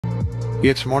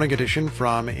It's Morning Edition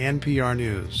from NPR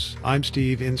News. I'm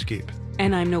Steve Inskeep.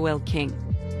 And I'm Noel King.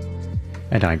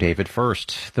 And I'm David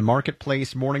First. The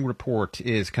Marketplace Morning Report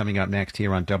is coming up next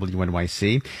here on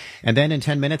WNYC. And then in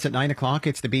 10 minutes at 9 o'clock,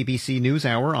 it's the BBC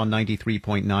NewsHour on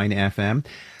 93.9 FM.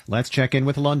 Let's check in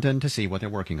with London to see what they're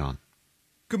working on.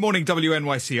 Good morning,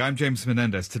 WNYC. I'm James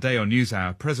Menendez. Today on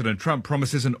NewsHour, President Trump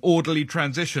promises an orderly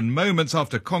transition moments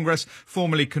after Congress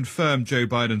formally confirmed Joe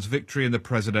Biden's victory in the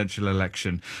presidential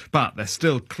election. But they're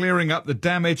still clearing up the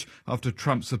damage after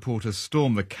Trump supporters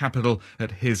stormed the Capitol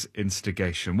at his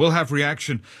instigation. We'll have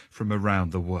reaction from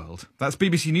around the world. That's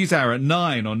BBC NewsHour at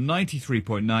 9 on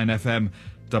 93.9 FM,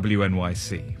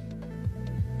 WNYC.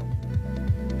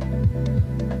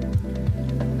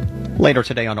 Later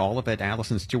today on All of It,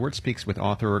 Alison Stewart speaks with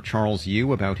author Charles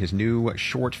Yu about his new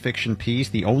short fiction piece,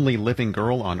 The Only Living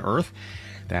Girl on Earth.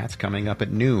 That's coming up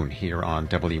at noon here on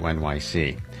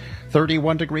WNYC.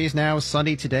 31 degrees now,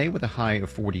 sunny today with a high of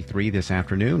 43 this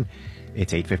afternoon.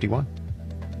 It's 8:51.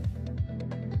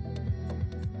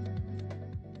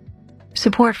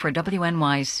 Support for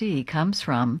WNYC comes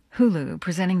from Hulu,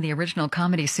 presenting the original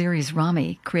comedy series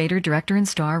Rami. Creator, director, and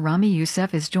star Rami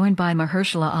Youssef is joined by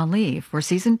Mahershala Ali for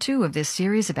Season 2 of this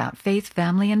series about faith,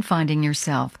 family, and finding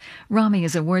yourself. Rami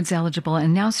is awards eligible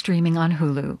and now streaming on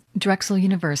Hulu. Drexel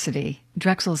University.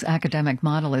 Drexel's academic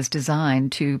model is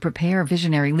designed to prepare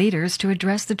visionary leaders to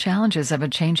address the challenges of a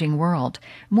changing world.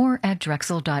 More at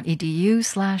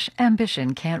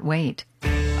drexel.edu/ambition. Can't wait.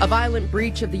 A violent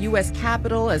breach of the U.S.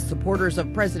 Capitol as supporters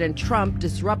of President Trump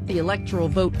disrupt the electoral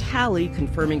vote tally,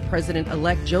 confirming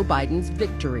President-elect Joe Biden's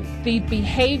victory. The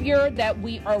behavior that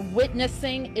we are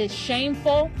witnessing is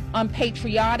shameful,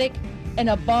 unpatriotic, and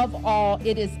above all,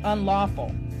 it is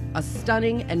unlawful. A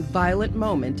stunning and violent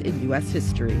moment in U.S.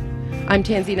 history. I'm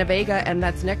Tanzina Vega, and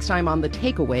that's next time on The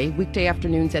Takeaway, weekday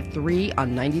afternoons at 3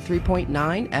 on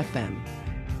 93.9 FM.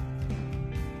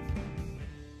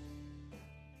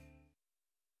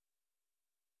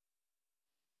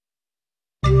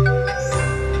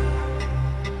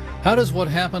 How does what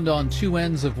happened on two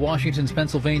ends of Washington's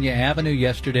Pennsylvania Avenue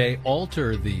yesterday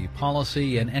alter the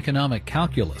policy and economic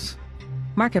calculus?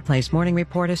 Marketplace Morning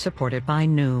Report is supported by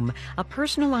Noom, a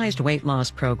personalized weight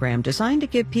loss program designed to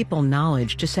give people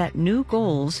knowledge to set new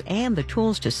goals and the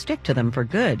tools to stick to them for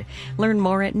good. Learn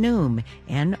more at Noom,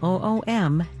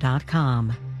 Noom.com.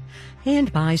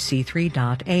 And by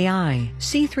C3.ai.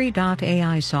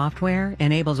 C3.ai software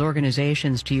enables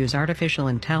organizations to use artificial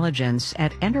intelligence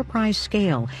at enterprise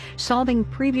scale, solving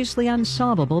previously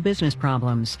unsolvable business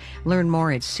problems. Learn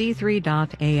more at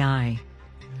C3.ai.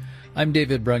 I'm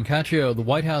David Brancaccio. The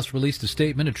White House released a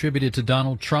statement attributed to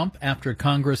Donald Trump after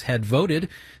Congress had voted,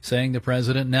 saying the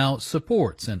president now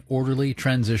supports an orderly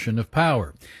transition of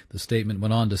power. The statement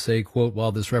went on to say, quote,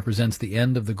 while this represents the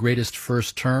end of the greatest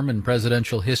first term in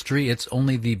presidential history, it's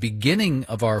only the beginning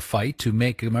of our fight to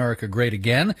make America great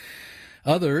again.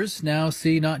 Others now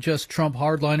see not just Trump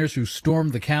hardliners who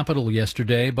stormed the Capitol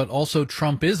yesterday, but also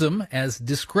Trumpism as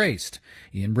disgraced.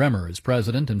 Ian Bremmer is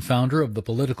president and founder of the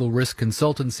political risk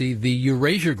consultancy, the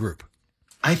Eurasia Group.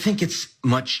 I think it's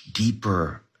much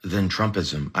deeper than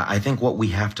Trumpism. I think what we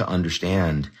have to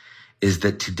understand is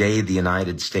that today the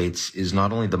United States is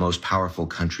not only the most powerful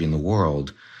country in the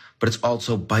world, but it's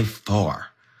also by far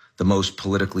the most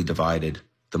politically divided,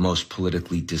 the most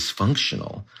politically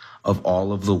dysfunctional of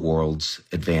all of the world's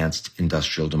advanced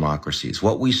industrial democracies.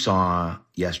 What we saw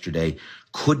yesterday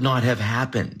could not have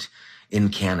happened in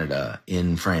Canada,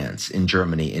 in France, in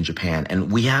Germany, in Japan.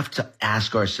 And we have to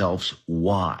ask ourselves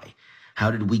why.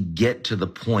 How did we get to the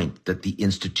point that the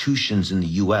institutions in the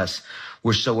U.S.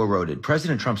 were so eroded?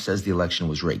 President Trump says the election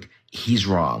was rigged. He's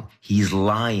wrong. He's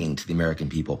lying to the American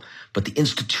people. But the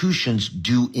institutions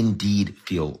do indeed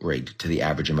feel rigged to the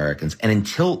average Americans. And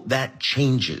until that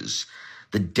changes,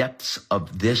 the depths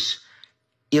of this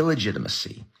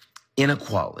illegitimacy,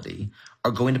 inequality,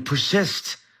 are going to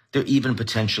persist. They're even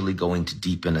potentially going to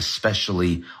deepen,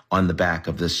 especially on the back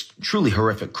of this truly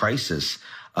horrific crisis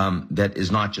that is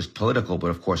not just political, but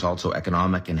of course also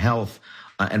economic and health.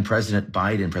 And President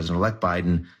Biden, President-elect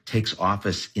Biden, takes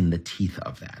office in the teeth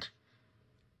of that.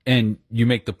 And you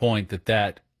make the point that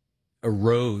that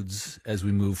erodes, as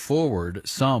we move forward,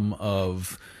 some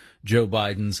of Joe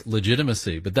Biden's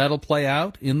legitimacy. But that'll play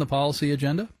out in the policy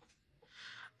agenda?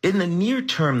 In the near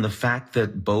term, the fact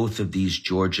that both of these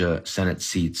Georgia Senate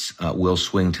seats will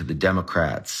swing to the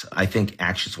Democrats, I think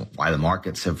actually is why the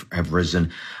markets have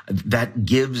risen. That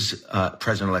gives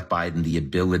President-elect Biden the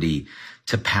ability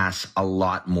to pass a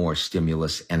lot more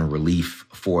stimulus and relief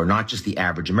for not just the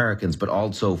average Americans, but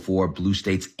also for blue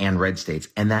states and red states.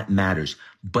 And that matters.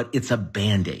 But it's a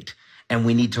Band-Aid. And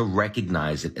we need to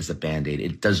recognize it as a Band-Aid.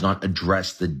 It does not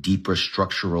address the deeper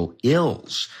structural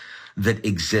ills that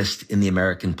exist in the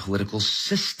American political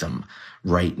system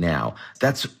right now.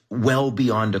 That's well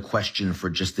beyond a question for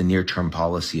just the near-term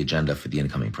policy agenda for the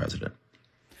incoming president.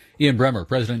 Ian Bremmer,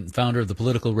 president and founder of the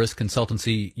political risk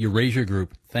consultancy Eurasia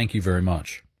Group, thank you very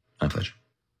much. My pleasure.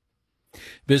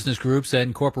 Business groups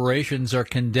and corporations are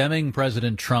condemning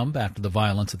President Trump after the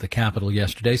violence at the Capitol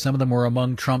yesterday. Some of them were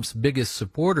among Trump's biggest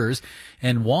supporters,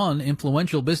 and one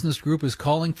influential business group is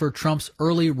calling for Trump's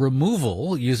early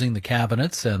removal using the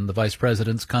cabinet's and the vice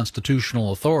president's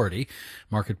constitutional authority.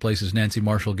 Marketplace's Nancy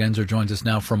Marshall-Genzer joins us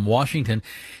now from Washington.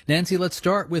 Nancy, let's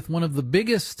start with one of the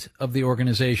biggest of the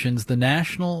organizations, the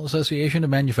National Association of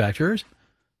Manufacturers.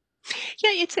 Yeah,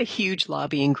 it's a huge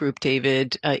lobbying group,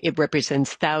 David. It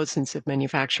represents thousands of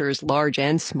manufacturers, large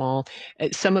and small.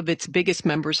 Some of its biggest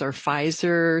members are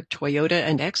Pfizer, Toyota,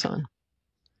 and Exxon.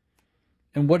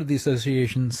 And what did the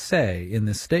association say in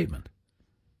this statement?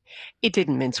 It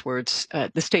didn't mince words.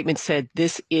 The statement said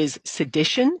this is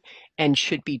sedition and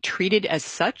should be treated as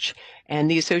such. And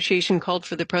the association called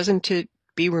for the president to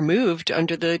be removed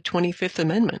under the 25th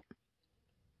Amendment.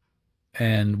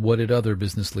 And what did other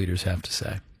business leaders have to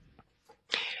say?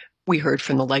 We heard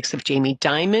from the likes of Jamie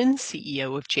Dimon,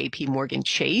 CEO of JP Morgan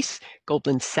Chase.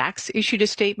 Goldman Sachs issued a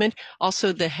statement.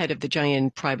 Also, the head of the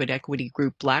giant private equity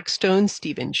group Blackstone,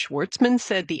 Steven Schwartzman,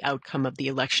 said the outcome of the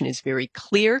election is very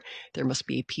clear. There must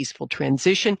be a peaceful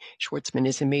transition. Schwartzman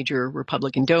is a major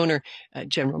Republican donor.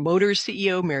 General Motors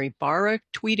CEO Mary Barra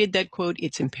tweeted that, quote,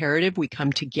 "It's imperative we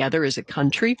come together as a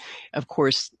country." Of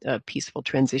course, a peaceful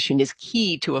transition is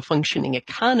key to a functioning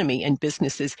economy, and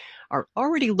businesses are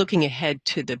already looking ahead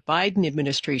to the Biden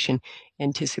administration,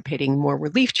 anticipating more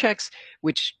relief checks,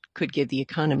 which could give the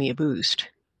economy a boost.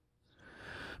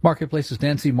 Marketplace's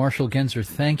Nancy Marshall-Genzer,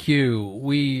 thank you.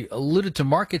 We alluded to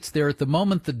markets there. At the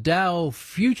moment, the Dow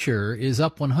future is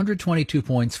up 122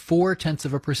 points,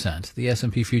 0.4%. The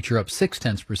S&P future up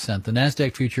 0.6%. The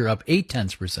Nasdaq future up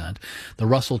 0.8%. The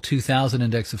Russell 2000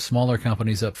 index of smaller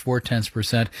companies up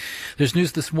 0.4%. There's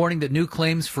news this morning that new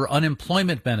claims for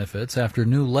unemployment benefits after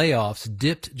new layoffs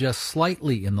dipped just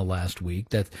slightly in the last week.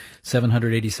 That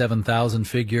 787,000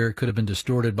 figure could have been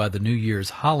distorted by the New Year's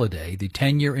holiday. The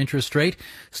 10-year interest rate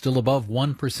still above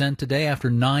 1% today after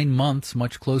 9 months,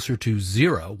 much closer to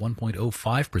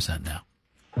 1.05% now.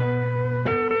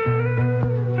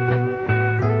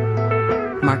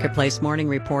 Marketplace Morning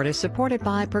Report is supported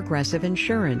by Progressive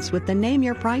Insurance with the Name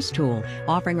Your Price tool,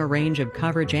 offering a range of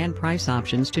coverage and price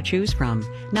options to choose from.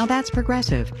 Now that's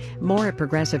Progressive. More at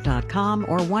Progressive.com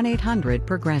or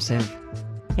 1-800-PROGRESSIVE.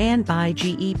 And by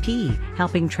GEP,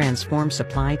 helping transform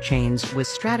supply chains with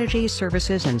strategies,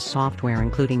 services, and software,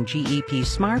 including GEP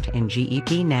Smart and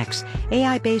GEP Next,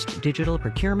 AI-based digital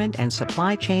procurement and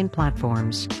supply chain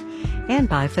platforms. And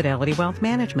by Fidelity Wealth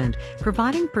Management,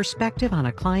 providing perspective on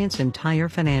a client's entire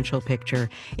financial picture.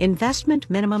 Investment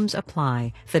minimums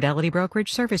apply. Fidelity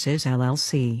Brokerage Services,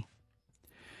 LLC.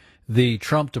 The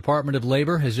Trump Department of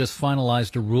Labor has just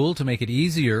finalized a rule to make it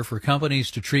easier for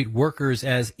companies to treat workers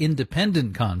as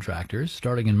independent contractors.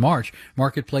 Starting in March,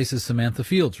 Marketplace's Samantha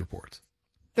Fields reports.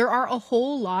 There are a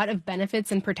whole lot of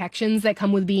benefits and protections that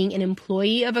come with being an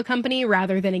employee of a company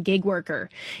rather than a gig worker,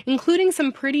 including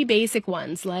some pretty basic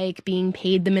ones like being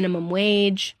paid the minimum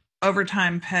wage,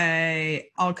 overtime pay,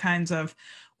 all kinds of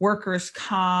workers'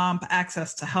 comp,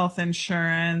 access to health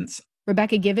insurance.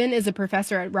 Rebecca Given is a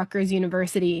professor at Rutgers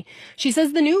University. She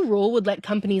says the new rule would let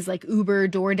companies like Uber,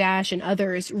 DoorDash, and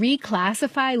others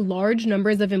reclassify large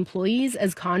numbers of employees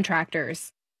as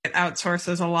contractors. It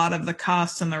outsources a lot of the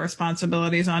costs and the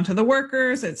responsibilities onto the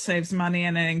workers. It saves money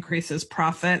and it increases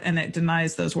profit, and it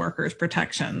denies those workers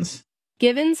protections.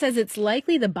 Given says it's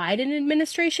likely the Biden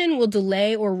administration will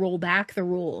delay or roll back the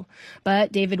rule.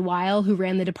 But David Weil, who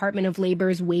ran the Department of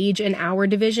Labor's Wage and Hour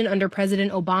Division under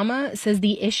President Obama, says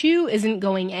the issue isn't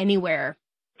going anywhere.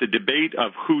 The debate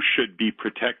of who should be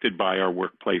protected by our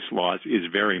workplace laws is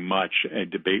very much a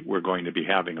debate we're going to be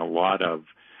having a lot of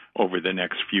over the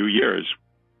next few years,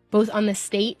 both on the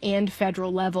state and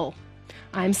federal level.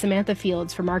 I'm Samantha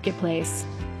Fields for Marketplace.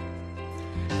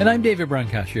 And I'm David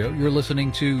Brancaccio. You're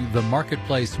listening to the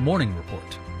Marketplace Morning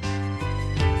Report.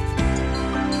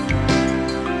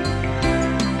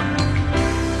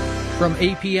 From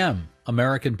APM,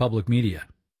 American Public Media.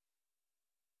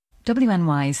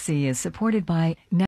 WNYC is supported by